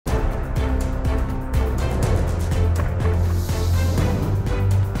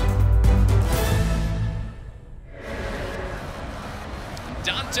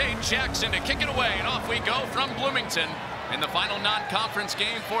Tayven Jackson to kick it away, and off we go from Bloomington in the final non-conference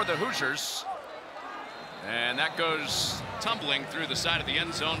game for the Hoosiers. And that goes tumbling through the side of the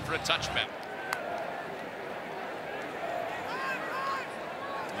end zone for a touchback.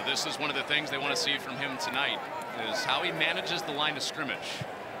 Well, this is one of the things they want to see from him tonight, is how he manages the line of scrimmage.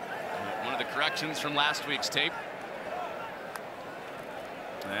 One of the corrections from last week's tape.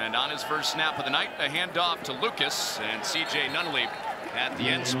 And on his first snap of the night, a handoff to Lucas, and C.J. Nunnally at the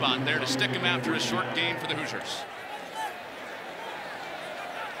end spot there to stick him after a short gain for the Hoosiers.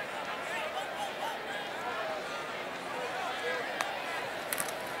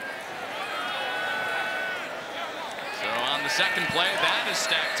 So on the second play, that is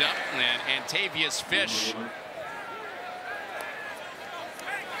stacked up, and Antavius Fish. You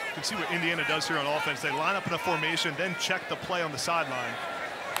can see what Indiana does here on offense. They line up in a formation, then check the play on the sideline.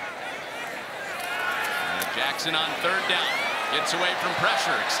 Jackson on third down, gets away from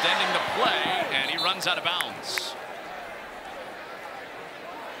pressure, extending the play, and he runs out of bounds.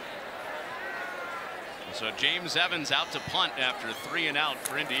 So James Evans out to punt after 3 and out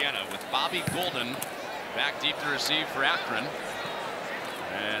for Indiana, with Bobby Golden back deep to receive for Akron.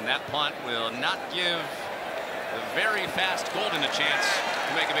 And that punt will not give the very fast Golden a chance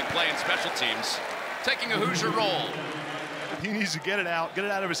to make a big play in special teams. Taking a Hoosier roll. He needs to get it out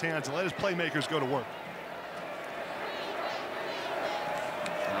of his hands, and let his playmakers go to work.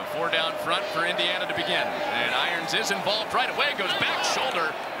 4 down front for Indiana to begin, and Irons is involved right away, goes back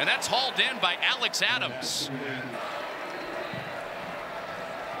shoulder, and that's hauled in by Alex Adams.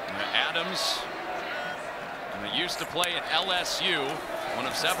 Adams used to play at LSU, one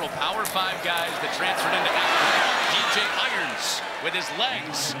of several Power 5 guys that transferred into Akron. DJ Irons with his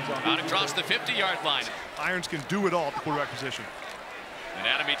legs out across the 50-yard line. Irons can do it all at the quarterback position. And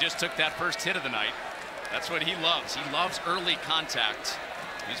Adam, he just took that first hit of the night. That's what he loves. He loves early contact.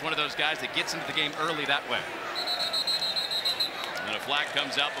 He's one of those guys that gets into the game early that way. And a flag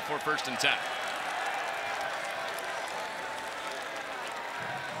comes out before 1st and 10.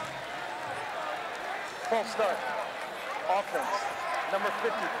 Full start. Offense. Number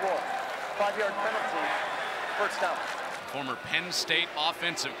 54. 5-yard penalty. 1st down. Former Penn State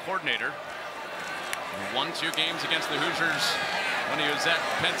offensive coordinator. He won 2 games against the Hoosiers when he was at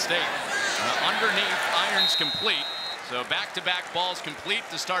Penn State. Underneath, Irons complete. So back-to-back balls complete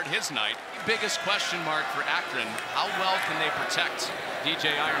to start his night. Biggest question mark for Akron, how well can they protect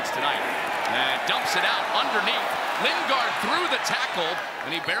DJ Irons tonight? And dumps it out underneath. Lingard through the tackle,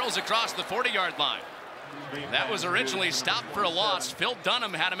 and he barrels across the 40-yard line. That was originally stopped for a loss. Phil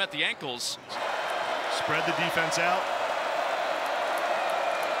Dunham had him at the ankles. Spread the defense out.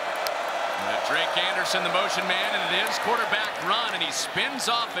 Drake Anderson, the motion man, and it is quarterback run, and he spins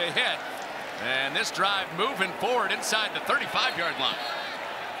off a hit. And this drive moving forward inside the 35-yard line.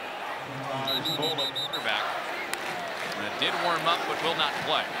 Quarterback did warm up but will not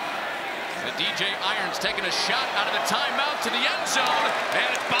play. The DJ Irons taking a shot out of the timeout to the end zone, and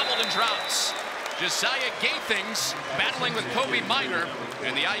it's bobbled and drops. Josiah Gaithings battling with Kobe Minor,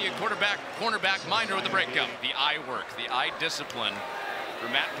 and the IU cornerback Minor with the breakup. The eye work, the eye discipline for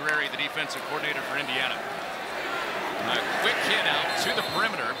Matt Guerrieri, the defensive coordinator for Indiana. A quick hit out to the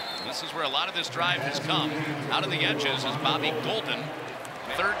perimeter. This is where a lot of this drive has come. Out of the edges is Bobby Golden.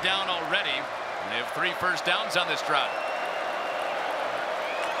 3rd down already. And they have 3 first downs on this drive.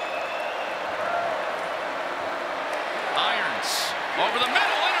 Irons over the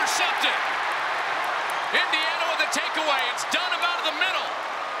middle, intercepted. Indiana with a takeaway. It's Dunham out of the middle.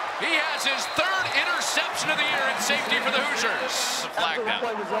 He has his 3rd interception of the year in safety for the Hoosiers. The flag down.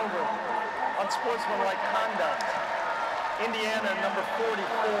 After the play was over, unsportsmanlike conduct. Indiana, number 44,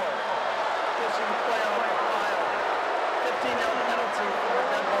 pushing the play off the file. 15-yard penalty for a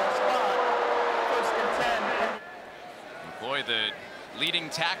dead ball spot. 1st and 10. Boy, the leading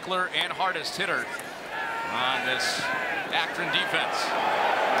tackler and hardest hitter on this Akron defense.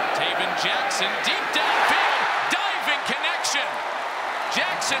 Tayven Jackson, deep downfield, diving connection.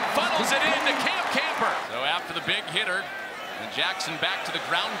 Jackson funnels it into Cam Camper. So after the big hitter, and Jackson back to the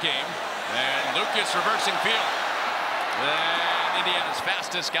ground game, and Lucas reversing field. And Indiana's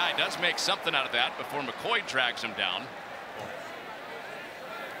fastest guy does make something out of that before McCoy drags him down.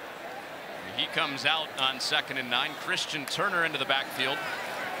 He comes out on 2nd and 9. Christian Turner into the backfield.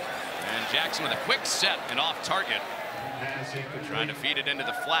 And Jackson with a quick set and off target. Trying to feed it into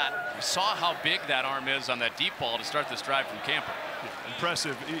the flat. We saw how big that arm is on that deep ball to start this drive from Camper.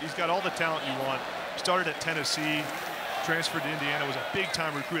 Impressive. He's got all the talent you want. Started at Tennessee, transferred to Indiana, was a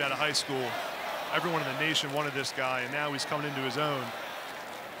big-time recruit out of high school. Everyone in the nation wanted this guy, and now he's coming into his own.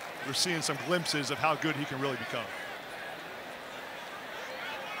 We're seeing some glimpses of how good he can really become.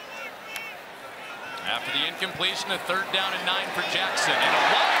 After the incompletion, a 3rd down and 9 for Jackson. And a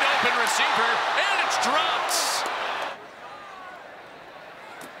wide open receiver, and it's dropped.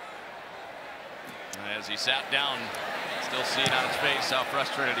 As he sat down, still seeing on his face how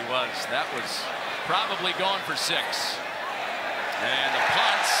frustrated he was. That was probably going for 6. And the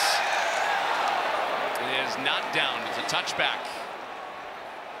punt is not down. It's a touchback.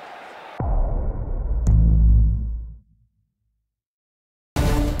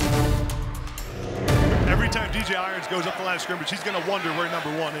 Every time DJ Irons goes up the line of scrimmage, he's going to wonder where number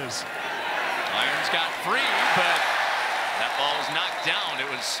 1 is. Irons got free, but that ball was knocked down. It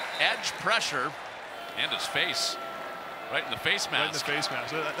was edge pressure and his face. Right in the face mask. Right in the face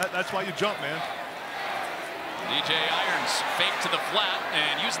mask. That's why you jump, man. DJ Irons fake to the flat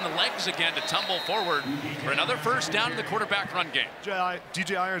and using the legs again to tumble forward for another 1st down in the quarterback run game.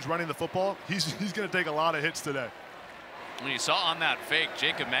 DJ Irons running the football. He's going to take a lot of hits today. When you saw on that fake,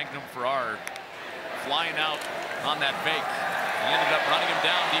 Jacob Magnum Farrar flying out on that fake. He ended up running him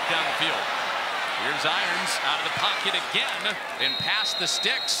down deep down the field. Here's Irons out of the pocket again and past the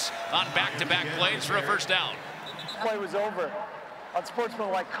sticks on back-to-back plays for a 1st down. Play was over on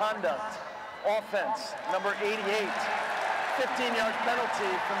sportsmanlike conduct. Offense, number 88. 15-yard penalty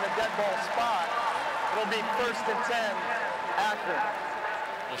from the dead ball spot. It'll be 1st and 10, Akron.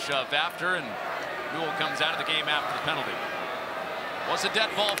 We'll shove after, and Newell comes out of the game after the penalty. Was a dead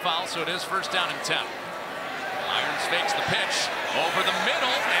ball foul, so it is 1st down and 10. Irons fakes the pitch over the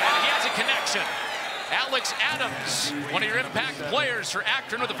middle, and he has a connection. Alex Adams, one of your impact players for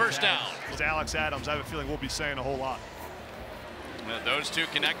Akron with a 1st down. It's Alex Adams. I have a feeling we'll be saying a whole lot. Those two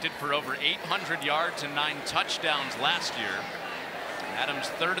connected for over 800 yards and 9 touchdowns last year. Adams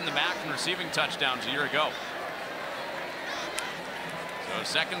 3rd in the MAC in receiving touchdowns a year ago. So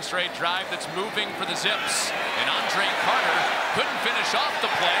 2nd straight drive that's moving for the Zips. And Andre Carter couldn't finish off the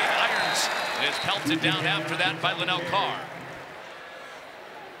play. Irons is pelted down after that by Linnell Carr.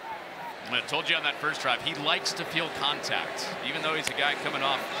 I told you on that 1st drive, he likes to feel contact, even though he's a guy coming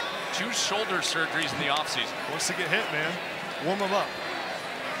off 2 shoulder surgeries in the offseason. Wants to get hit, man. Warm him up.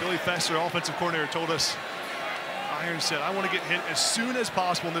 Billy Fester, offensive coordinator, told us, Irons said, I want to get hit as soon as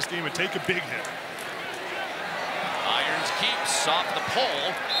possible in this game and take a big hit. Irons keeps off the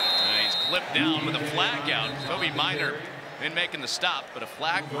pole, and he's clipped down with a flag out. Toby Minor in making the stop, but a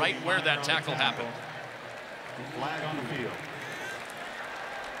flag right where that tackle happened. Flag on the field.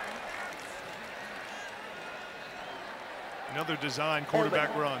 Another design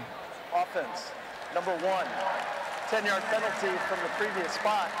quarterback run. Offense, number 1. 10-yard penalty from the previous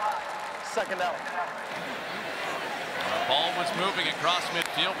spot. 2nd out. The ball was moving across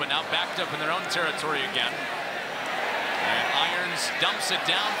midfield, but now backed up in their own territory again. And Irons dumps it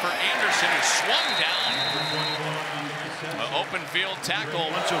down for Anderson, who swung down. Open field tackle.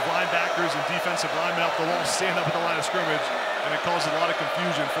 A bunch of linebackers and defensive linemen up the wall, stand up at the line of scrimmage, and it causes a lot of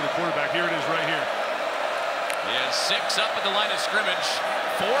confusion for the quarterback. Here it is right here. He has 6 up at the line of scrimmage.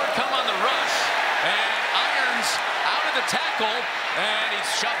 4 come on the rush. And Irons out of the tackle, and he's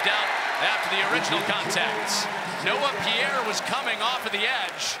shoved out after the original contact. Noah Pierre was coming off of the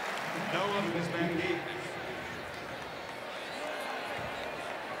edge.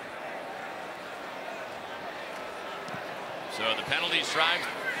 So the penalty drive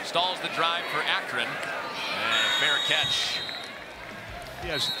stalls the drive for Akron, and a fair catch. He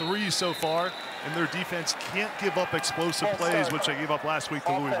has 3 so far, and their defense can't give up explosive plays, which they gave up last week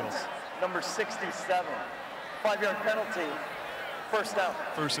to Louisville. Number 67. 5-yard penalty. 1st down.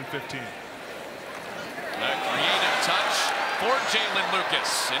 1st and 15. A creative touch for Jalen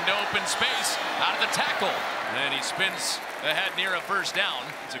Lucas into open space out of the tackle. And he spins ahead near a 1st down.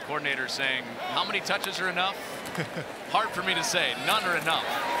 It's a coordinator saying, how many touches are enough? Hard for me to say. None are enough.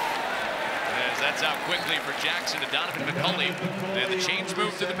 As that's out quickly for Jackson to Donovan McCulley. And the chains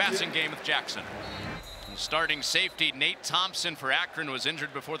move to the passing game with Jackson. Starting safety Nate Thompson for Akron was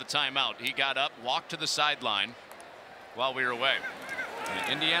injured before the timeout. He got up, walked to the sideline while we were away.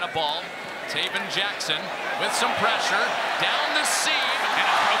 Indiana ball. Tayven Jackson with some pressure down the seam, and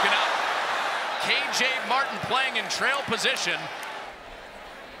it's broken up. KJ Martin playing in trail position.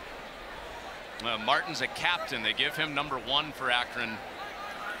 Martin's a captain. They give him number 1 for Akron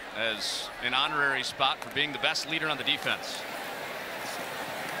as an honorary spot for being the best leader on the defense.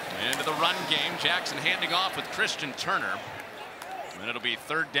 Into the run game, Jackson handing off with Christian Turner, and it'll be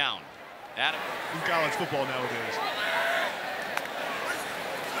 3rd down. Adam. In college football nowadays.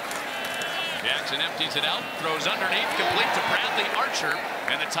 Jackson empties it out, throws underneath, complete to Bradley Archer,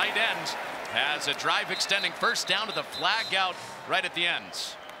 and the tight end has a drive extending 1st down to the flag out right at the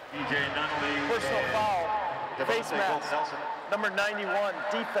ends. Personal foul, face mask, number 91,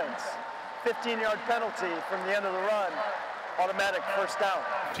 defense. 15-yard penalty from the end of the run, automatic first down.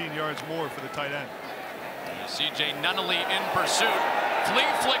 15 yards more for the tight end. C.J. Nunnally in pursuit. Flea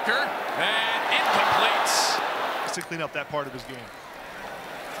flicker and incomplete. Just to clean up that part of his game.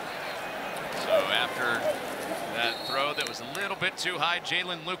 So after that throw that was a little bit too high,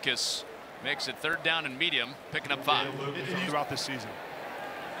 Jalen Lucas makes it 3rd down and medium, picking up 5. Throughout this season.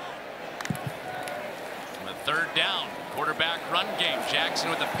 On the 3rd down, quarterback run game. Jackson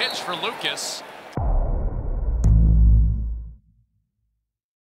with a pitch for Lucas.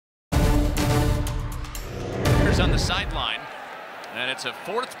 Here's on the sideline, and it's a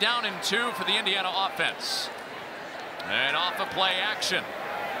 4th down and 2 for the Indiana offense. And off a play action.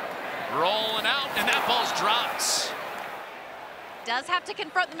 Rolling out, and that ball's dropped. Does have to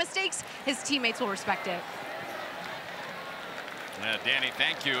confront the mistakes. His teammates will respect it. Danny,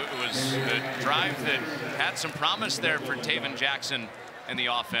 thank you. It was a drive that had some promise there for Tayven Jackson and the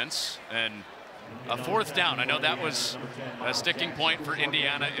offense. And a 4th down. I know that was a sticking point for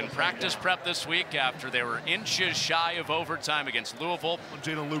Indiana in practice prep this week after they were inches shy of overtime against Louisville.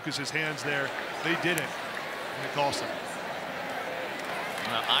 Jalen Lucas's hands there, they didn't, and it cost them.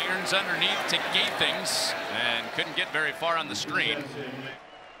 Irons underneath to gate things and couldn't get very far on the screen.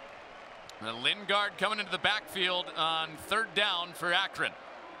 Lingard coming into the backfield on 3rd down for Akron.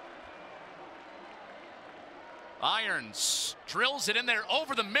 Irons drills it in there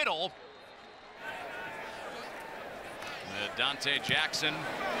over the middle. Dante Jackson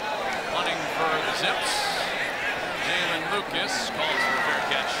punting for the Zips. Jalen Lucas calls for a fair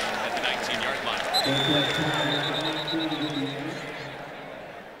catch at the 19-yard line.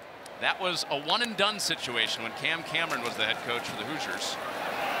 That was a one-and-done situation when Cam Cameron was the head coach for the Hoosiers.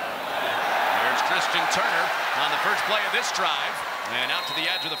 There's Christian Turner on the first play of this drive, and out to the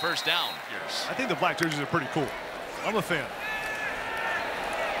edge of the 1st down. Here's I think the black jerseys are pretty cool. I'm a fan.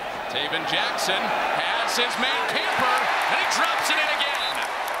 Tayven Jackson has his man Camper, and he drops it in again.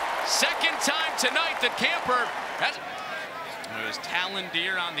 2nd time tonight that Camper has. It was Talon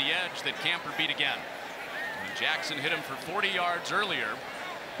Deer on the edge that Camper beat again. And Jackson hit him for 40 yards earlier.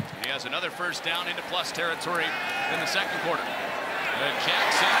 He has another 1st down into plus territory in the 2nd quarter.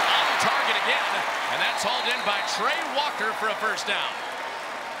 Jackson on target again, and that's hauled in by Trey Walker for a 1st down.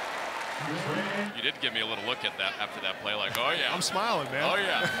 You did give me a little look at that after that play, like, oh yeah. I'm smiling, man. Oh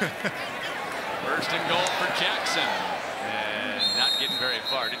yeah. 1st and goal for Jackson, and not getting very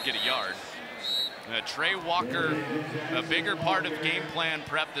far. Didn't get a yard. Trey Walker, a bigger part of game plan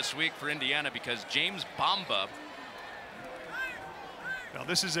prep this week for Indiana because James Bamba. Now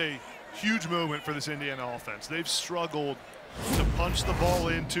this is a huge moment for this Indiana offense. They've struggled to punch the ball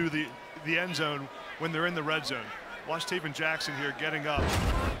into the end zone when they're in the red zone. Watch Tayven Jackson here getting up.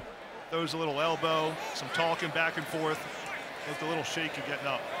 Throws a little elbow, some talking back and forth. Looked a little shaky getting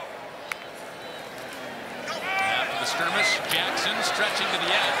up. After the skirmish, Jackson stretching to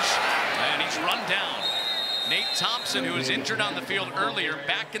the edge, and he's run down. Nate Thompson, who was injured on the field earlier,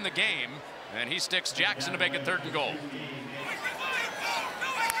 back in the game, and he sticks Jackson to make it 3rd and goal.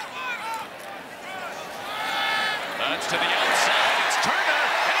 That's to the outside. It's Turner,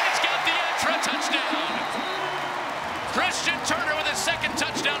 and he's got the edge for a touchdown. Christian Turner with his 2nd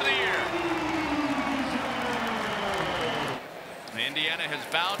touchdown of the year. Indiana has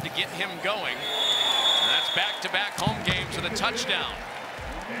vowed to get him going. And that's back-to-back home games with a touchdown.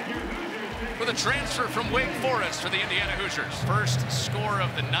 With a transfer from Wake Forest for the Indiana Hoosiers. 1st score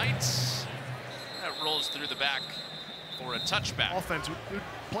of the night. That rolls through the back for a touchback. Offense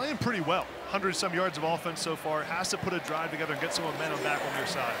playing pretty well. 100-some yards of offense so far. Has to put a drive together and get some momentum back on their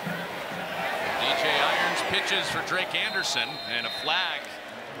side. DJ Irons pitches for Drake Anderson, and a flag.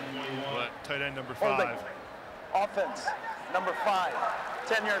 But tight end number 5. Holding. Offense, number 5.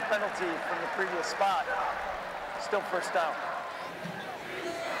 10-yard penalty from the previous spot. Still 1st down.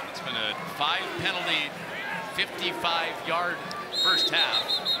 It's been a 5-penalty, 55-yard 1st half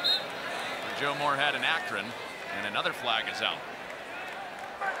for Joe Moorhead and Akron, and another flag is out.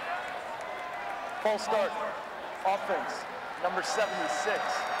 False start. Offense, number 76.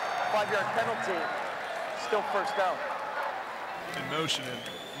 5-yard penalty. Still 1st down. In motion, and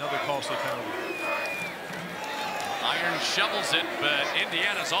another costly penalty. Iron shovels it, but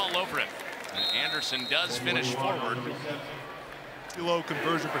Indiana's all over it. And Anderson does finish forward. Low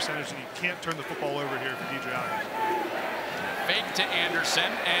conversion percentage, and you can't turn the football over here for DJ Irons. Fake to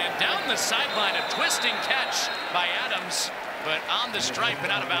Anderson, and down the sideline, a twisting catch by Adams, but on the stripe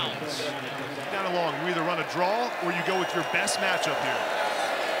and out of bounds. Down along, you either run a draw or you go with your best matchup here.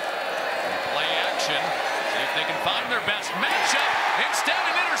 Play action. See if they can find their best matchup. Instead,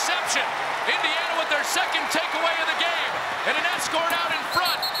 an interception. Indiana with their second takeaway of the game. And an escort out in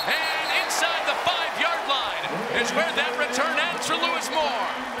front. And inside the 5-yard line is where that return ends for Lewis Moore.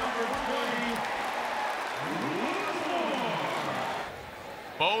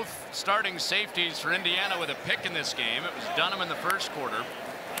 Both starting safeties for Indiana with a pick in this game. It was Dunham in the first quarter.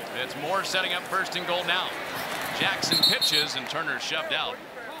 It's Moore setting up 1st and goal now. Jackson pitches and Turner shoved out.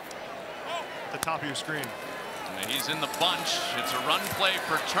 At the top of your screen. And he's in the bunch. It's a run play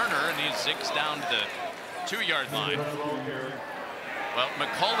for Turner, and he zigs down to the 2-yard line. Well,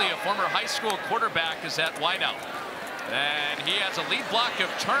 McCauley, a former high school quarterback, is at wideout. And he has a lead block of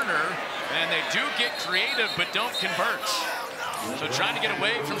Turner, and they do get creative but don't convert. So trying to get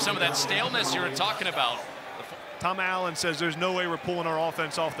away from some of that staleness you were talking about. Tom Allen says there's no way we're pulling our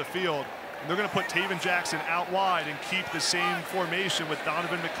offense off the field. And they're going to put Tayven Jackson out wide and keep the same formation with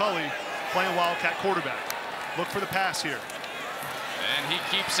Donovan McCulley playing Wildcat quarterback. Look for the pass here. And he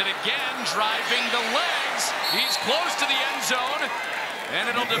keeps it again, driving the legs. He's close to the end zone, and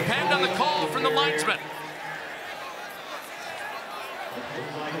it'll depend on the call from the linesman.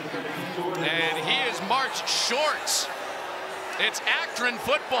 And he is marched short. It's Akron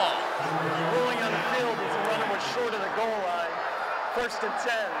football. Ruling on the field as the runner was short of the goal line. 1st and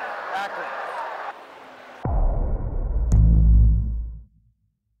 10, Akron.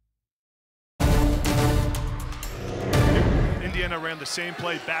 Indiana ran the same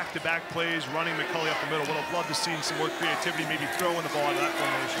play, back-to-back plays, running McCulley up the middle. Would have loved to see some more creativity, maybe throwing the ball out of that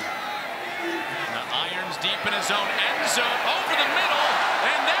formation. Now Irons deep in his own end zone, over the middle,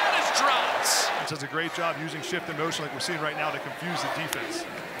 and that is dropped. He does a great job using shift and motion like we're seeing right now to confuse the defense.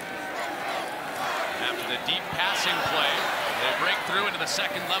 After the deep passing play, they break through into the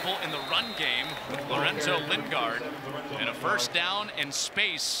second level in the run game with Lorenzo Lingard, and a 1st down in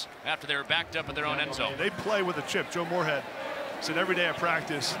space after they were backed up at their own end zone. They play with a chip. Joe Moorhead said every day at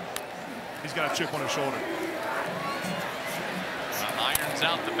practice he's got a chip on his shoulder. Irons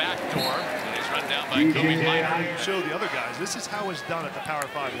out the back door, and he's run down by Kobe Minor. Show the other guys this is how it's done at the Power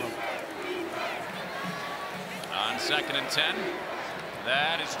 5 level. On 2nd and 10,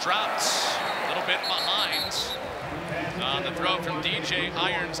 that is dropped a little bit behind on the throw from DJ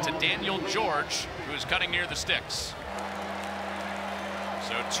Irons to Daniel George, who is cutting near the sticks.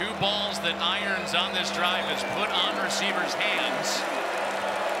 So 2 balls that Irons on this drive has put on receivers' hands.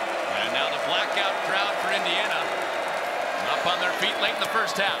 And now the blackout crowd for Indiana up on their feet late in the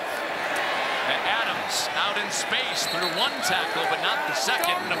first half. And Adams out in space through 1 tackle, but not the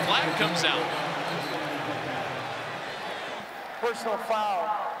second, and a flag comes out. Personal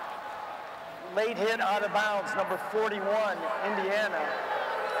foul. Late hit out of bounds, number 41, Indiana.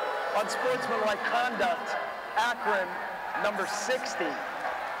 Unsportsmanlike conduct, Akron, number 60.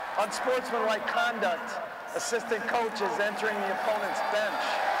 Unsportsmanlike conduct, assistant coaches entering the opponent's bench.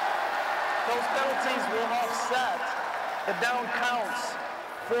 Those penalties will offset. The down counts,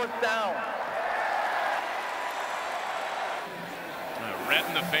 4th down. Red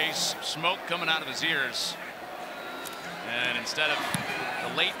in the face, smoke coming out of his ears. And instead of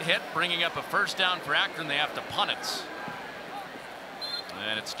the late hit bringing up a 1st down for Akron, they have to punt it.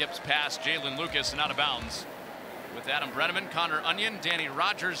 And it skips past Jalen Lucas and out of bounds. With Adam Brenneman, Connor Onion, Danny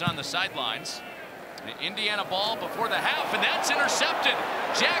Rogers on the sidelines. The Indiana ball before the half, and that's intercepted.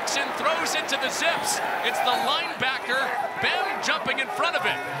 Jackson throws it to the zips. It's the linebacker, Bem, jumping in front of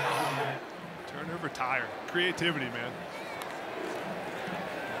it. Turnover tire. Creativity, man.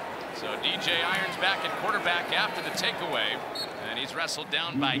 So DJ Irons back at quarterback after the takeaway, and he's wrestled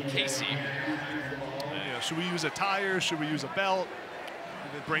down by Casey. Yeah, should we use a tire? Should we use a belt?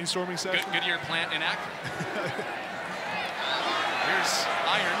 The brainstorming session? Goodyear plant in Akron. Here's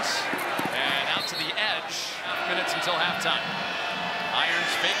Irons, and out to the edge. Minutes until halftime.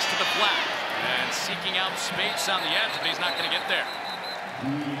 Irons fakes to the flat, and seeking out space on the edge, but he's not going to get there.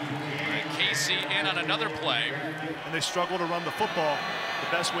 And Casey in on another play. And they struggle to run the football.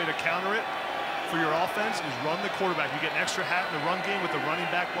 The best way to counter it for your offense is run the quarterback. You get an extra hat in the run game with the running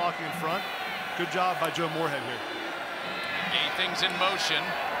back blocking in front. Good job by Joe Moorhead here. Things in motion.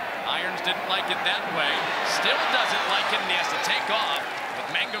 Irons didn't like it that way. Still doesn't like it, and he has to take off with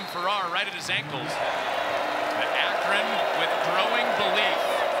Mangum Farrar right at his ankles. But Akron with growing belief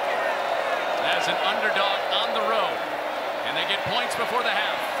as an underdog on the road. And they get points before the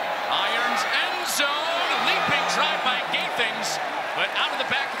half. Irons, end zone, leaping try by Gaithings, but out of the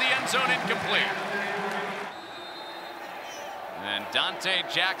back of the end zone, incomplete. And Dante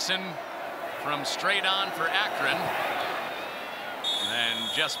Jackson from straight on for Akron.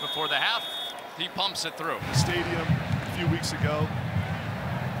 And just before the half, he pumps it through. The stadium a few weeks ago.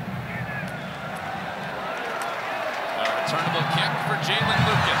 Returnable kick for Jalen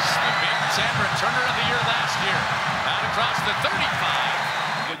Lucas, the Big Ten returner of the year last year. Out across the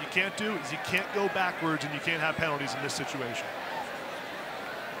 35. What you can't do is you can't go backwards, and you can't have penalties in this situation.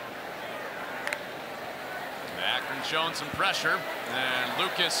 Akron showing some pressure, and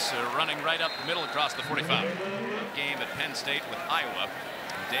Lucas running right up the middle across the 45. Game at Penn State with Iowa.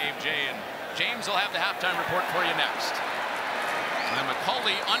 Dave, Jay, and James will have the halftime report for you next. And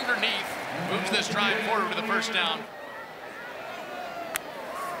McCauley underneath moves this drive forward to the first down.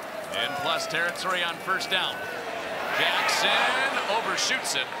 In plus territory on first down. Jackson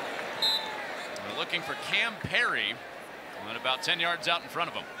overshoots it. They're looking for Cam Perry, and about 10 yards out in front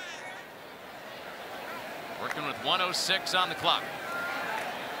of him. Working with 1:06 on the clock.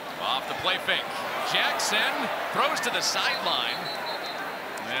 Off the play fake. Jackson throws to the sideline.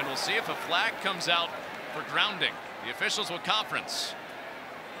 And we'll see if a flag comes out for grounding. The officials will conference.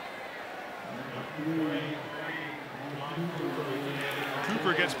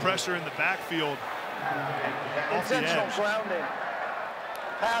 Cooper gets pressure in the backfield. Off the Intentional edge. grounding.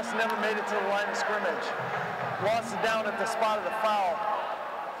 Pass never made it to the line of scrimmage. Lost it down at the spot of the foul.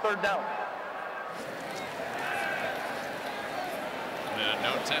 Third down.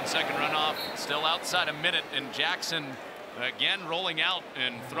 No 10-second runoff. Still outside a minute, and Jackson again rolling out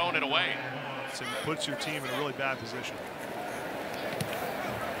and throwing it away. So it puts your team in a really bad position.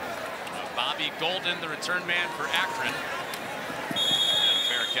 Bobby Golden, the return man for Akron. And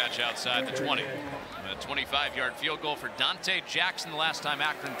fair catch outside the 20. A 25-yard field goal for Dante Jackson the last time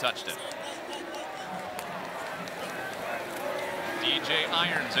Akron touched it. DJ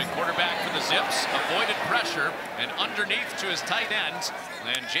Irons at quarterback for the Zips, avoided pressure, and underneath to his tight end,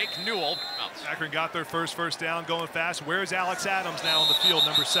 and Jake Newell. Akron got their first down, going fast. Where's Alex Adams now on the field,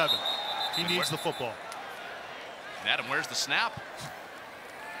 number 7? He needs the football. And Adam, where's the snap?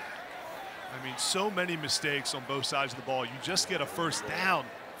 I mean, so many mistakes on both sides of the ball. You just get a first down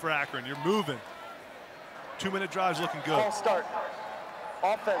for Akron. You're moving. 2-minute drive's looking good. Ball start.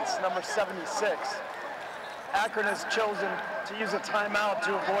 Offense, number 76. Akron has chosen to use a timeout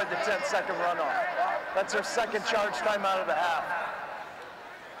to avoid the 10-second runoff. That's their second charge timeout of the half.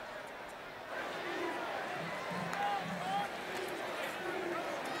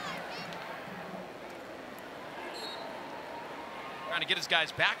 Trying to get his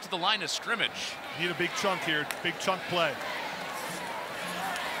guys back to the line of scrimmage. Need a big chunk here, big chunk play.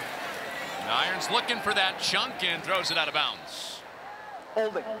 Irons looking for that chunk and throws it out of bounds.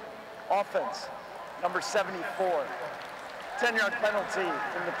 Holding. Offense, number 74. 10-yard penalty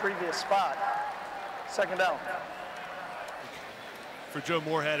from the previous spot. Second down. For Joe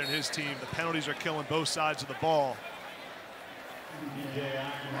Moorhead and his team, the penalties are killing both sides of the ball.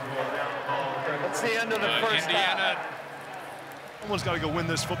 That's the end of the first Indiana. half. Someone's got to go win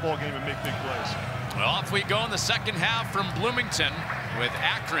this football game and make big plays. Well, off we go in the second half from Bloomington, with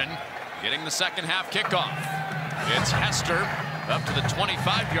Akron getting the second half kickoff. It's Hester up to the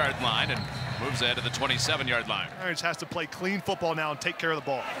 25-yard line and moves ahead to the 27-yard line. Irons has to play clean football now and take care of the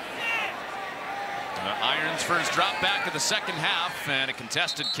ball. Irons for his drop back of the second half, and a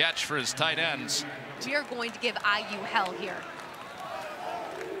contested catch for his tight ends. We are going to give IU hell here.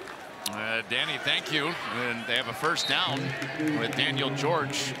 Danny, thank you. And they have a first down with Daniel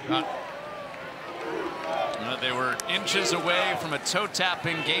George. They were inches away from a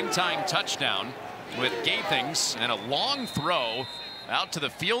toe-tapping, game-tying touchdown with Gaithings, and a long throw out to the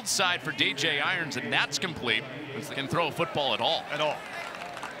field side for DJ Irons, and that's complete. He can throw a football at all. At all.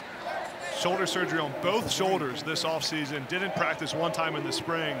 Shoulder surgery on both shoulders this offseason. Didn't practice one time in the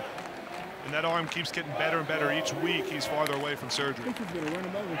spring. And that arm keeps getting better and better each week. He's farther away from surgery.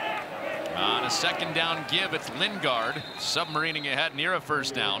 On a second down give, it's Lingard submarining ahead near a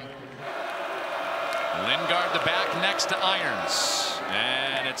first down. Lingard the back next to Irons.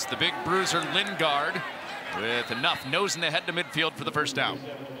 And it's the big bruiser Lingard with enough nosing ahead to midfield for the first down.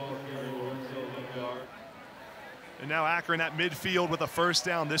 And now Akron at midfield with a first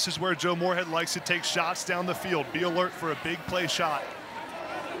down. This is where Joe Moorhead likes to take shots down the field. Be alert for a big play shot.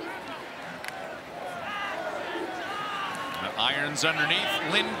 Irons underneath,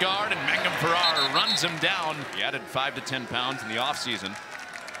 Lingard, and Mangum Farrar runs him down. He added 5 to 10 pounds in the offseason,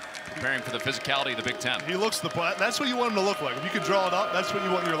 preparing for the physicality of the Big Ten. He looks the play. That's what you want him to look like. If you can draw it up, that's what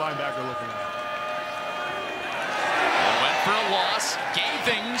you want your linebacker looking like. Went for a loss.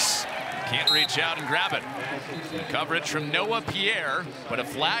 Gaithings can't reach out and grab it. Coverage from Noah Pierre, but a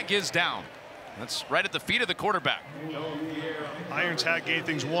flag is down. That's right at the feet of the quarterback. Irons had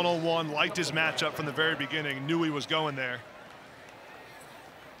Gaithings one-on-one, liked his matchup from the very beginning, knew he was going there.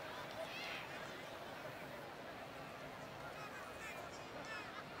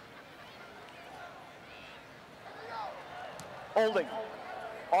 Holding.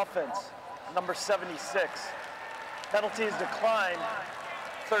 Offense, number 76. Penalties declined.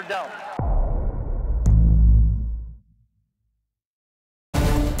 Third down.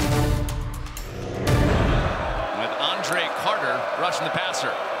 With Andre Carter rushing the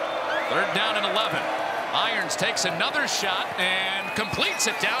passer. Third down and 11. Irons takes another shot and completes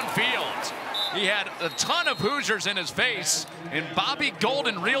it downfield. He had a ton of Hoosiers in his face, and Bobby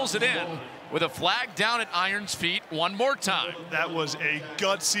Golden reels it in with a flag down at Irons' feet one more time. That was a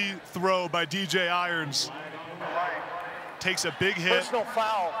gutsy throw by DJ Irons. Takes a big hit. Personal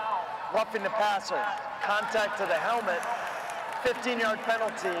foul, roughing the passer. Contact to the helmet. 15-yard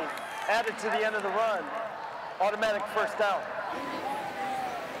penalty added to the end of the run. Automatic first down.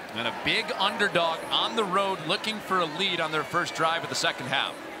 And a big underdog on the road looking for a lead on their first drive of the second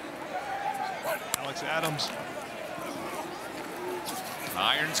half. Alex Adams.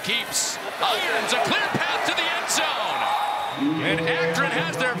 Irons keeps. Irons, a clear path to the end zone. And Akron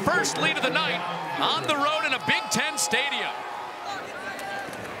has their first lead of the night on the road in a Big Ten stadium.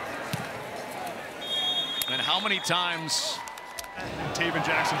 And how many times Tayven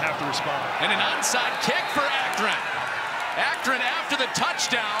Jackson have to respond. and an onside kick for Akron. Akron, after the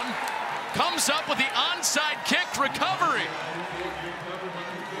touchdown, comes up with the onside kick recovery.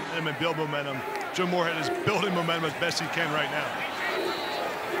 Him and build momentum. Joe Moorhead is building momentum as best he can right now.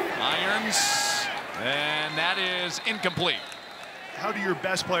 Irons, and that is incomplete. How do your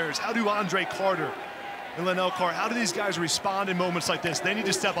best players, how do Andre Carter and Linnell Carr, how do these guys respond in moments like this? They need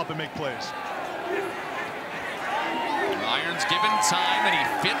to step up and make plays. Irons given time, and he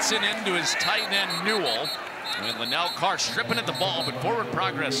fits it into his tight end Newell. And Linnell Carr stripping at the ball, but forward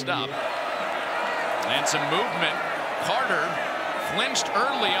progress stopped. And some movement. Carter flinched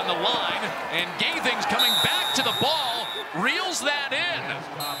early on the line, and Gaithings coming back to the ball, reels that in.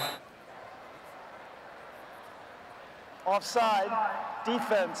 Offside,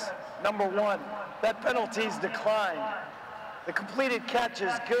 defense, number 1. That penalty's declined. The completed catch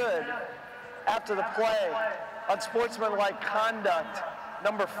is good. After the play, unsportsmanlike conduct,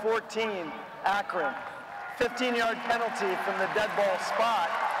 number 14, Akron. 15-yard penalty from the dead ball spot.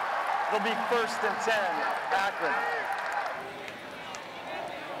 It'll be 1st and 10, Akron.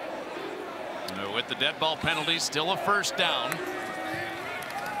 With the dead ball penalty, still a first down.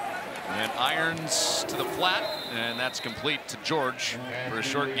 And Irons to the flat, and that's complete to George for a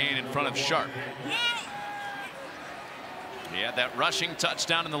short gain in front of Sharp. He had that rushing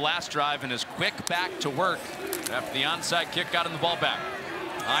touchdown in the last drive and is quick back to work after the onside kick got him the ball back.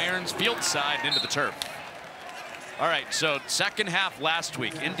 Irons field side into the turf. All right, so second half last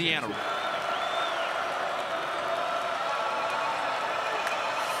week, Indiana. Here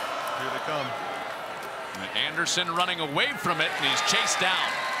they come. Anderson running away from it, and he's chased down.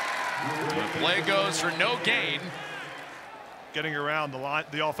 The play goes for no gain. Getting around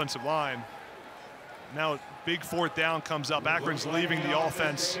the offensive line. Now big 4th down comes up. Akron's leaving the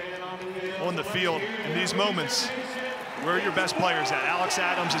offense on the field. In these moments, where are your best players at? Alex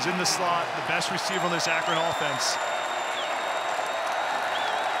Adams is in the slot, the best receiver on this Akron offense.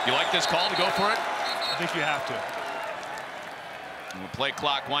 You like this call to go for it? I think you have to. And the play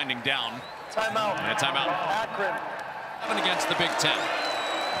clock winding down. Timeout. And a timeout. Akron. Against the Big Ten.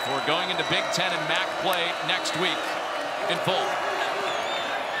 Before going into Big Ten and MAC play next week in full.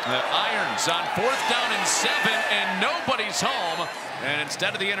 The Irons on 4th down and 7, and nobody's home. And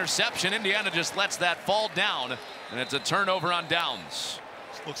instead of the interception, Indiana just lets that fall down, and it's a turnover on downs.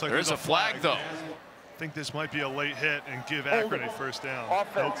 Looks like there's a flag, though. I think this might be a late hit and give Akron a first down.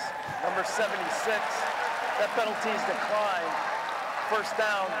 Offense, number 76. That penalty's declined. First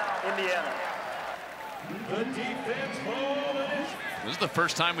down, Indiana. This is the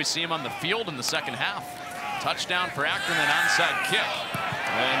first time we see him on the field in the second half. Touchdown for Akron, an onside kick.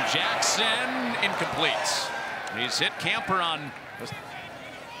 And Jackson incomplete. He's hit Camper on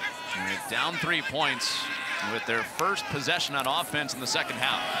down 3 points with their first possession on offense in the second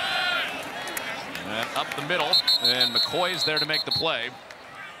half. And up the middle, and McCoy's there to make the play.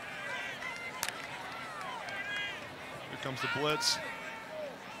 Here comes the blitz.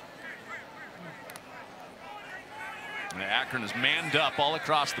 And Akron is manned up all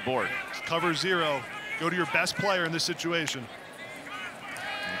across the board. Cover 0. Go to your best player in this situation.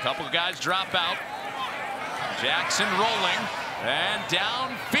 And a couple of guys drop out. Jackson rolling. And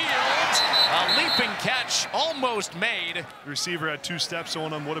downfield, a leaping catch almost made. The receiver had 2 steps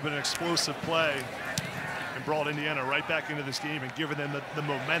on him, would have been an explosive play, and brought Indiana right back into this game and given them the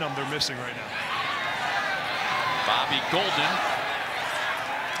momentum they're missing right now. Bobby Golden.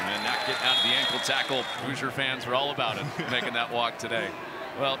 And not getting out of the ankle tackle. Hoosier fans were all about it, making that walk today.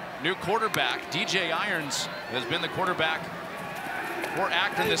 Well, new quarterback, DJ Irons, has been the quarterback for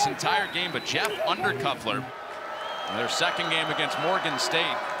Akron this entire game, but Jeff Undercuffler, their second game against Morgan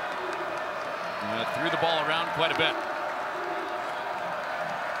State, threw the ball around quite a bit.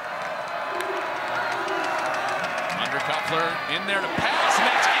 Undercuffler in there to pass, and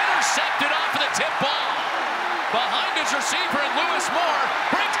it's intercepted off of the tip ball. Behind his receiver, and Lewis Moore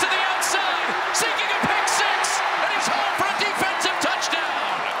breaks to the outside, sinking a pick six, and he's home for a defensive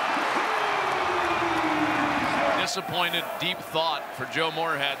touchdown. Disappointed, deep thought for Joe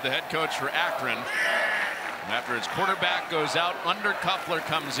Moorhead, the head coach for Akron. And after his quarterback goes out, Undercuffler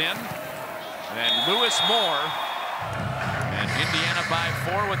comes in, and Lewis Moore, and Indiana by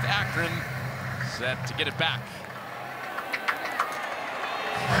 4 with Akron, set to get it back.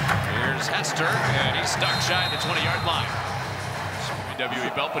 Here's Hester, and he's stuck shy of the 20-yard line.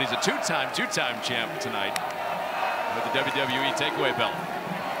 WWE belt, but he's a two-time champ tonight with the WWE takeaway belt.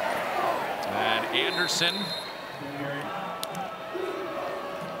 And Anderson.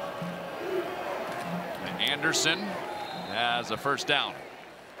 Anderson has a first down.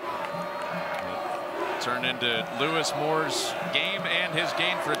 It turned into Lewis Moore's game and his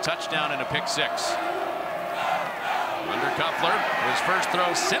gain for a touchdown and a pick six. Undercuffler, his first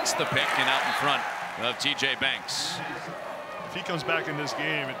throw since the pick, and out in front of TJ Banks. If he comes back in this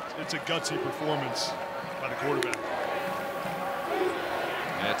game, it's a gutsy performance by the quarterback.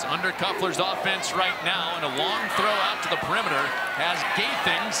 It's Undercuffler's offense right now, and a long throw out to the perimeter has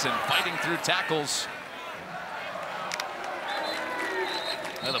Gaithings and fighting through tackles.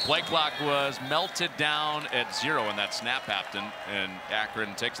 The play clock was melted down at 0 when that snap happened, and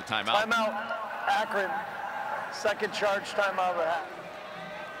Akron takes a timeout. Timeout, Akron. Second charge timeout of the half.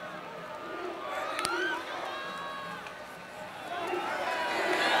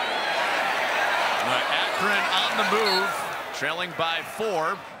 Akron on the move, trailing by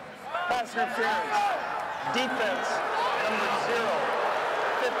 4. Pass interference. Defense, number 0.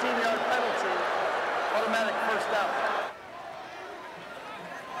 15-yard penalty. Automatic first down.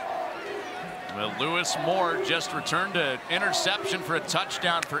 Well, Lewis Moore just returned an interception for a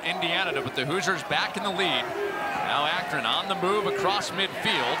touchdown for Indiana to put the Hoosiers back in the lead. Now Akron on the move across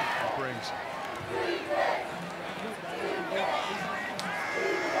midfield.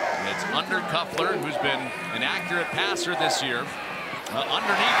 It's Undercuffler, who's been an accurate passer this year.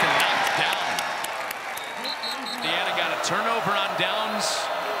 Underneath and knocked down. Indiana got a turnover on downs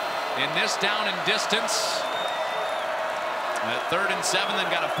in this down and distance. 3rd and 7, then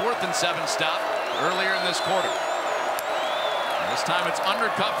got a 4th and 7 stop earlier in this quarter. This time it's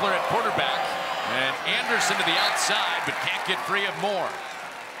Undercuffler at quarterback, and Anderson to the outside, but can't get free of Moore.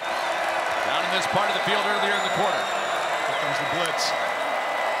 Down in this part of the field earlier in the quarter. Here comes the blitz.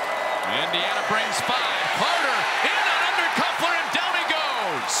 Indiana brings 5. Carter in on Undercuffler, and down he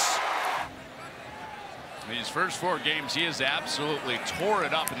goes. These first 4 games, he has absolutely tore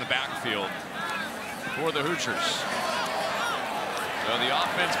it up in the backfield for the Hoosiers. So the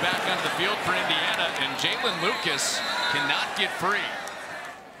offense back onto the field for Indiana, and Jalen Lucas cannot get free.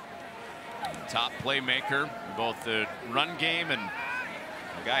 Top playmaker, both the run game and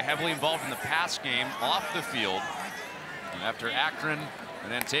a guy heavily involved in the pass game off the field. And after Akron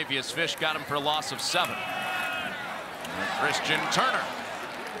and Antavius Fish got him for a loss of 7. And Christian Turner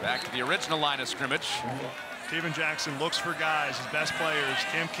back to the original line of scrimmage. Tayven Jackson looks for guys, his best players.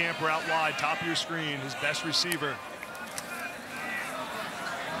 Cam Camper out wide, top of your screen, his best receiver.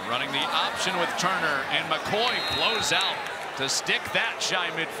 Running the option with Turner, and McCoy blows out to stick that shy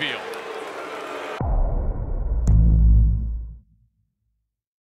midfield.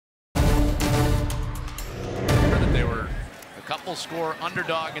 That they were a couple score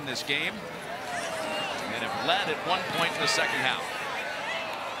underdog in this game and have led at one point in the second half.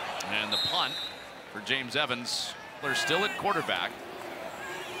 And the punt for James Evans. They're still at quarterback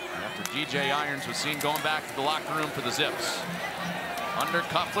after DJ Irons was seen going back to the locker room for the Zips.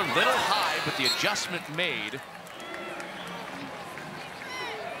 Undercuffler, little high, but the adjustment made.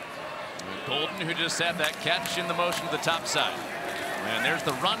 And Golden, who just had that catch in the motion to the top side. And there's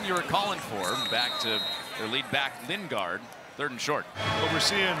the run you were calling for. Back to their lead back, Lingard, 3rd and short. But we're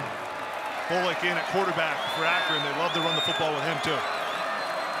seeing Bullock in at quarterback for Akron. They love to run the football with him, too.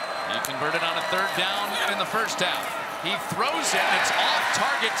 He converted on a 3rd down in the first half. He throws it, and it's off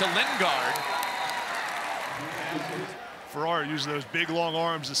target to Lingard. Ferrari using those big long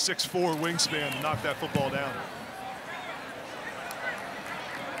arms, a 6'4" wingspan to knock that football down.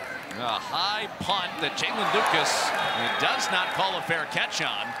 A high punt that Jalen Lucas does not call a fair catch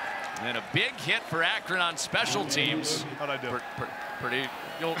on. And a big hit for Akron on special teams. How'd I do? Pretty,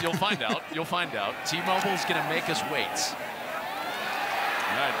 you'll find out. You'll find out. T-Mobile's gonna make us wait.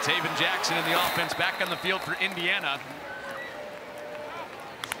 All right, Tayven Jackson in the offense back on the field for Indiana.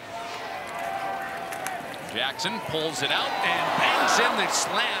 Jackson pulls it out and bangs in the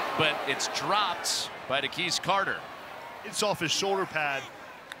slant, but it's dropped by DeQuece Carter. It's off his shoulder pad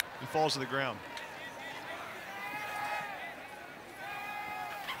and falls to the ground.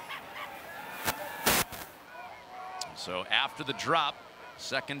 So after the drop,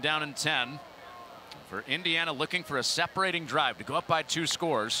 2nd down and 10 for Indiana, looking for a separating drive to go up by 2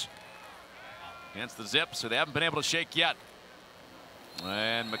 scores against the Zips, so they haven't been able to shake yet.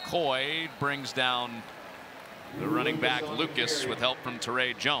 And McCoy brings down the running back Lucas with help from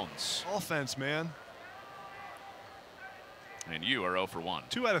Teray Jones. Offense, man. And you are 0 for 1.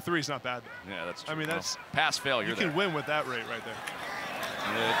 2 out of 3 is not bad, though. Yeah, that's true. I mean, that's pass failure. You can win with that rate right there.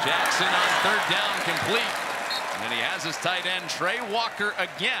 Jackson on 3rd down, complete. And he has his tight end Trey Walker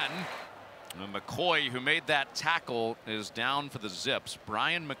again. And McCoy, who made that tackle, is down for the Zips.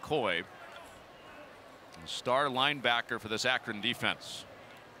 Brian McCoy, star linebacker for this Akron defense.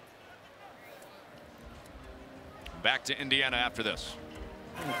 Back to Indiana after this.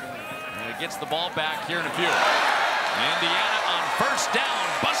 And it gets the ball back here in a few. Indiana on 1st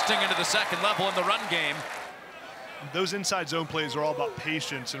down, busting into the 2nd level in the run game. Those inside zone plays are all about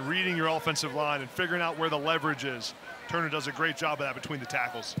patience and reading your offensive line and figuring out where the leverage is. Turner does a great job of that between the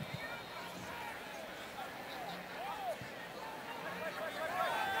tackles.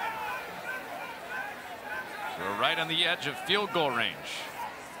 So right on the edge of field goal range.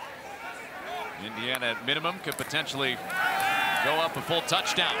 Indiana at minimum could potentially go up a full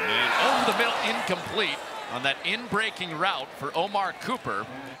touchdown. And over the middle, incomplete on that in-breaking route for Omar Cooper.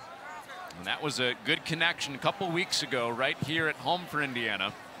 And that was a good connection a couple weeks ago right here at home for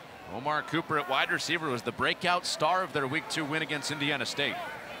Indiana. Omar Cooper at wide receiver was the breakout star of their Week 2 win against Indiana State.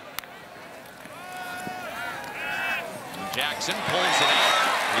 And Jackson pulls it out.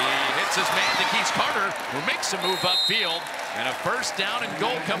 He hits his man DeQuece Carter, who makes a move upfield, and a 1st down and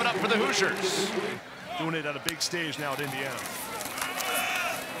goal coming up for the Hoosiers. Doing it at a big stage now at Indiana.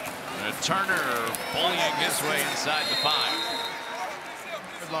 Turner bullying his way inside the 5.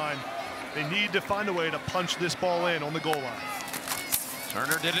 Good line. They need to find a way to punch this ball in on the goal line.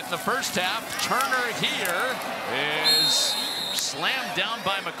 Turner did it in the 1st half. Turner here is slammed down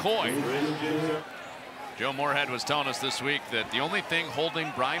by McCoy. Joe Moorhead was telling us this week that the only thing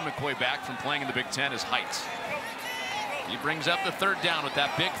holding Brian McCoy back from playing in the Big Ten is height. He brings up the 3rd down with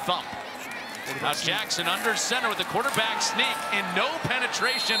that big thump. Now Jackson under center with the quarterback sneak and no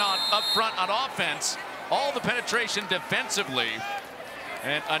penetration up front on offense. All the penetration defensively.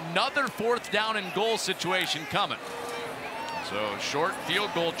 And another 4th down and goal situation coming. So short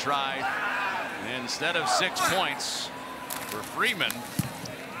field goal try instead of 6 points for Freeman.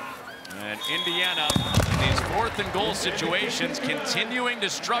 And Indiana in these 4th and goal situations continuing to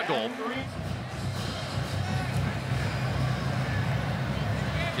struggle.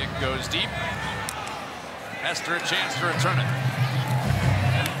 Kick goes deep. Hester a chance to return it.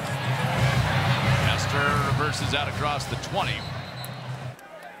 Hester reverses out across the 20.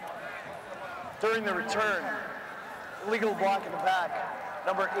 During the return, illegal block in the back,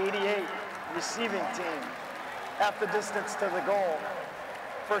 number 88, receiving team. Half the distance to the goal,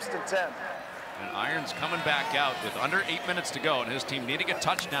 1st and 10. And Irons coming back out with under 8 minutes to go, and his team needing a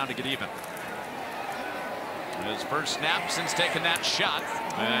touchdown to get even. His first snap since taking that shot,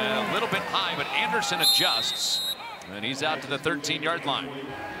 a little bit high, but Anderson adjusts, and he's out to the 13-yard line.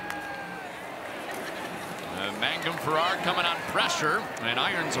 Mangum Farrar coming on pressure, and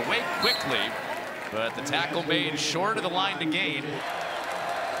Irons away quickly, but the tackle made short of the line to gain.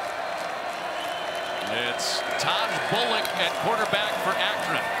 It's Taj Bullock at quarterback for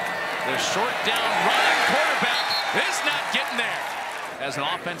Akron. The short down running quarterback is not getting there as an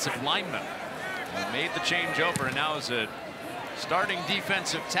offensive lineman. He made the change over and now is a starting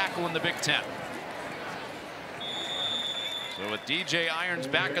defensive tackle in the Big Ten. So with DJ Irons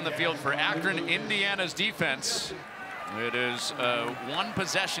back on the field for Akron, Indiana's defense, it is a 1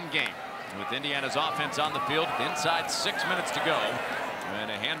 possession game with Indiana's offense on the field inside 6 minutes to go,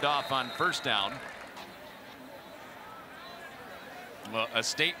 and a handoff on 1st down. Well, a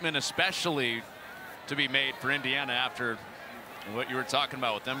statement especially to be made for Indiana after what you were talking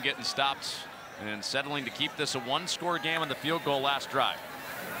about with them getting stopped and settling to keep this a 1-score game on the field goal last drive.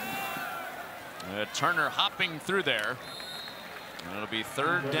 Turner hopping through there. And it'll be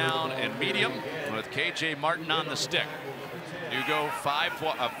 3rd down and medium with KJ Martin on the stick. You go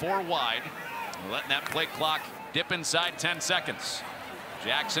 4 wide, letting that play clock dip inside 10 seconds.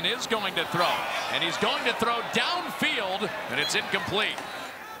 Jackson is going to throw, and he's going to throw downfield, and it's incomplete.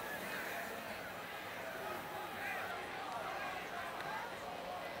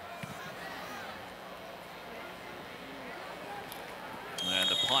 And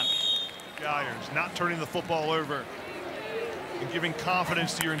the punt Irons, not turning the football over and giving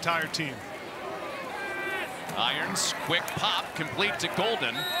confidence to your entire team. Irons, quick pop, complete to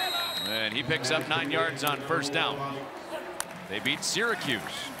Golden, and he picks up 9 yards on first down. They beat Syracuse.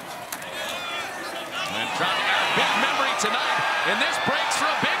 And trying to add a big memory tonight, and this breaks for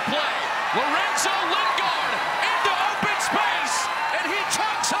a big play. Lorenzo Lingard into open space, and he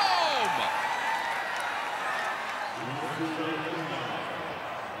trucks home.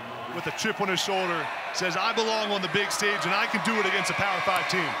 With a chip on his shoulder, says, I belong on the big stage, and I can do it against a Power 5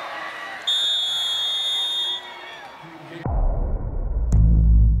 team.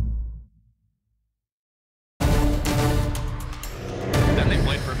 Then they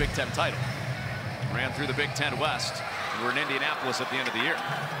played for a Big Ten title. Ran through the Big Ten West, and we're in Indianapolis at the end of the year.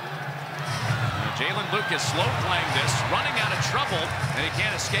 Jalen Lucas slow playing this, running out of trouble, and he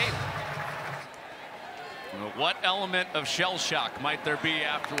can't escape. Well, what element of shell shock might there be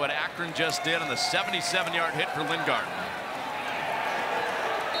after what Akron just did on the 77-yard hit for Lingard?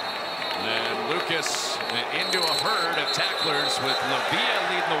 And Lucas into a herd of tacklers with Lavia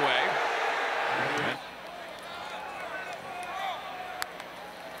leading the way.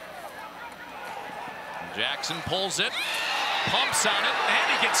 Jackson pulls it, pumps on it,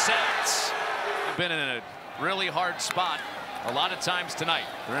 and he gets sacked. They've been in a really hard spot a lot of times tonight.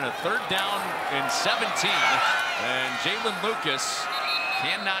 They're in a 3rd down and 17, and Jalen Lucas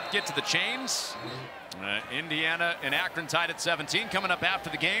cannot get to the chains. Indiana and Akron tied at 17. Coming up after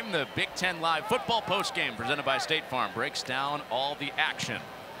the game, the Big Ten Live football postgame presented by State Farm breaks down all the action.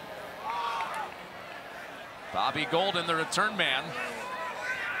 Bobby Golden, the return man,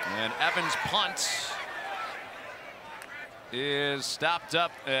 and Evans' punt is stopped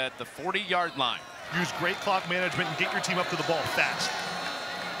up at the 40-yard line. Use great clock management and get your team up to the ball fast.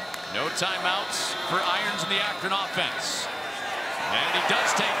 No timeouts for Irons in the Akron offense. And he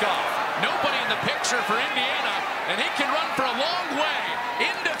does take off. Nobody in the picture for Indiana, and he can run for a long way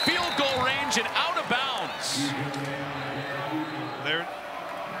into field goal range and out of bounds. There.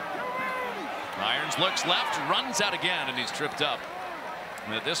 Irons looks left, runs out again, and he's tripped up.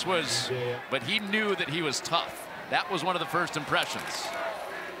 But he knew that he was tough. That was one of the first impressions.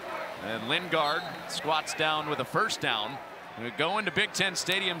 And Lingard squats down with a first down. We go into Big Ten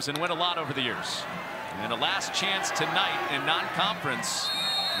stadiums and win a lot over the years. And a last chance tonight in non-conference.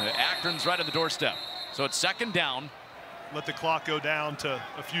 Akron's right on the doorstep. So it's 2nd down. Let the clock go down to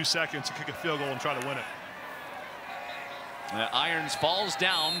a few seconds to kick a field goal and try to win it. Irons falls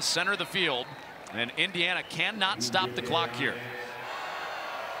down center of the field, and Indiana cannot stop the clock here.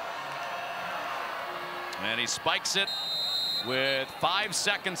 And he spikes it with 5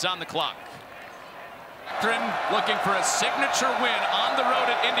 seconds on the clock. Akron looking for a signature win on the road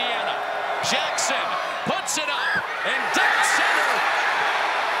at Indiana. Jackson puts it up and dead center.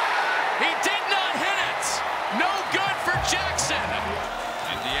 He did not hit it. No good for Jackson.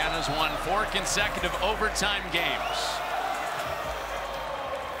 Indiana's won 4 consecutive overtime games.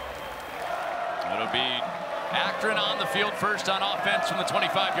 It'll be Akron on the field first on offense from the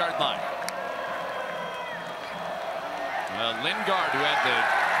 25-yard line. Lingard, who had the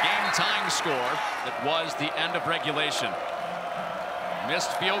game-tying score that was the end of regulation.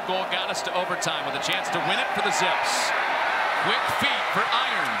 Missed field goal got us to overtime with a chance to win it for the Zips. Quick feet for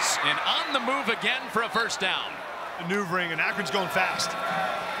Irons, and on the move again for a first down. Maneuvering, and Akron's going fast.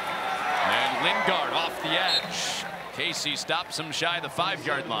 And Lingard off the edge. Casey stops him shy of the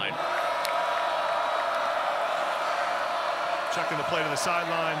 5-yard line. Chucking the play to the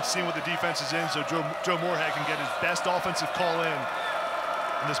sideline, seeing what the defense is in, so Joe Moorhead can get his best offensive call in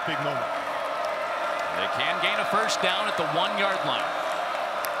this big moment. They can gain a first down at the 1-yard line.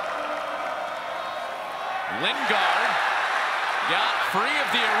 Lingard got free of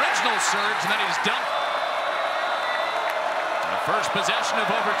the original surge, and then he's dumped. The first possession of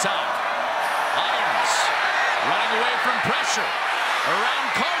overtime. Irons running away from pressure. Around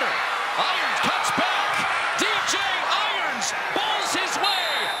Carter. Irons cuts back. DJ Irons balls his way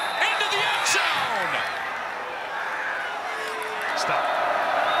into the end zone. Stop.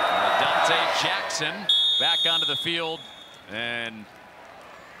 Dante Jackson back onto the field, and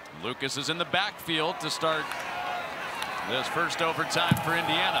Lucas is in the backfield to start this first overtime for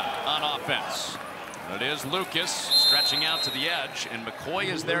Indiana on offense. It is Lucas stretching out to the edge, and McCoy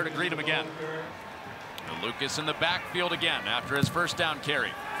is there to greet him again. And Lucas in the backfield again after his first down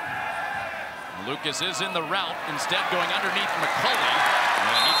carry. Lucas is in the route, instead going underneath McCulley,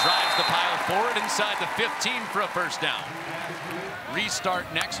 and he drives the pile forward inside the 15 for a first down. Restart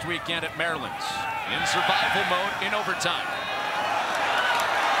next weekend at Maryland's in survival mode in overtime.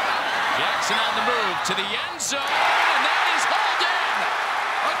 Jackson on the move to the end zone, and that is hauled in.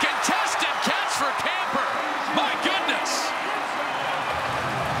 A contested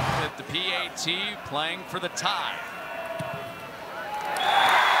UNT playing for the tie.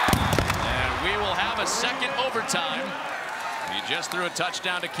 And we will have a second overtime. He just threw a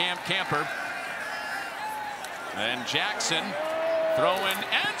touchdown to Cam Camper. And Jackson throwing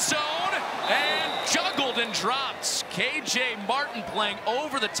end zone and juggled and dropped. KJ Martin playing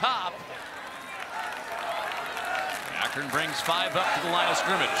over the top. Akron brings 5 up to the line of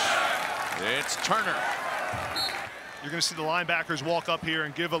scrimmage. It's Turner. You're going to see the linebackers walk up here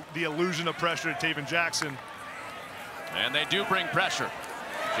and give the illusion of pressure to Tayven Jackson. And they do bring pressure.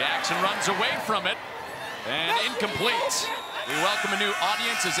 Jackson runs away from it and incomplete. We welcome a new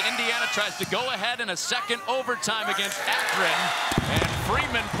audience as Indiana tries to go ahead in a second overtime against Akron, and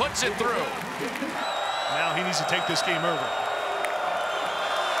Freeman puts it through. Now he needs to take this game over.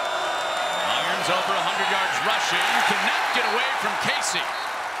 Irons over 100 yards rushing, cannot get away from Casey.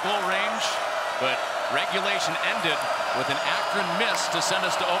 Full range, but regulation ended with an Akron miss to send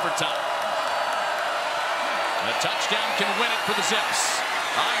us to overtime. A touchdown can win it for the Zips.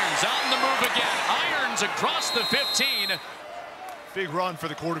 Irons on the move again. Irons across the 15. Big run for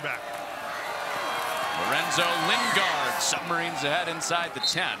the quarterback. Lorenzo Lingard. Submarines ahead inside the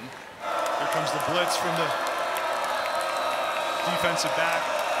 10. Here comes the blitz from the defensive back.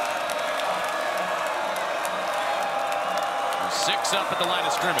 6 up at the line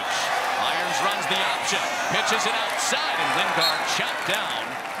of scrimmage. Irons runs the option, pitches it outside, and Lingard chopped down.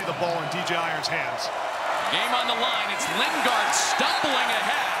 See the ball in DJ Irons' hands. Game on the line. It's Lingard stumbling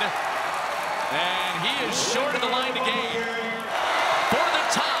ahead, and he is short of the line to gain. For the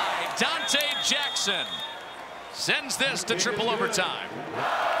tie, Dante Jackson sends this to triple overtime.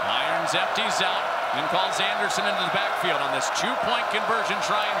 Irons empties out and calls Anderson into the backfield on this 2-point conversion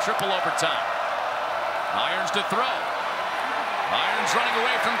try in triple overtime. Irons to throw. Irons running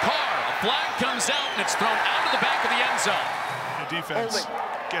away from Carr. A flag comes out, and it's thrown out of the back of the end zone. The defense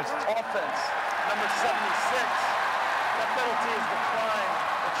gets offense, number 76. That penalty is declined.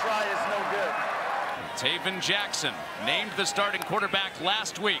 The try is no good. Tayven Jackson, named the starting quarterback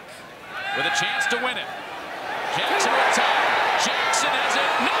last week, with a chance to win it. Jackson with time. Jackson has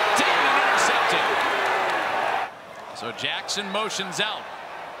it knocked down and intercepted. So Jackson motions out.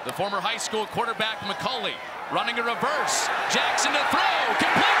 The former high school quarterback McCauley running a reverse. Jackson to throw.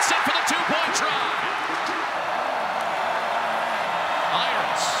 Completes it for the 2-point try.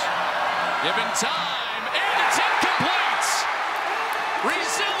 Irons given time, and it's incomplete.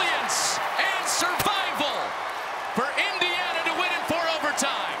 Resilient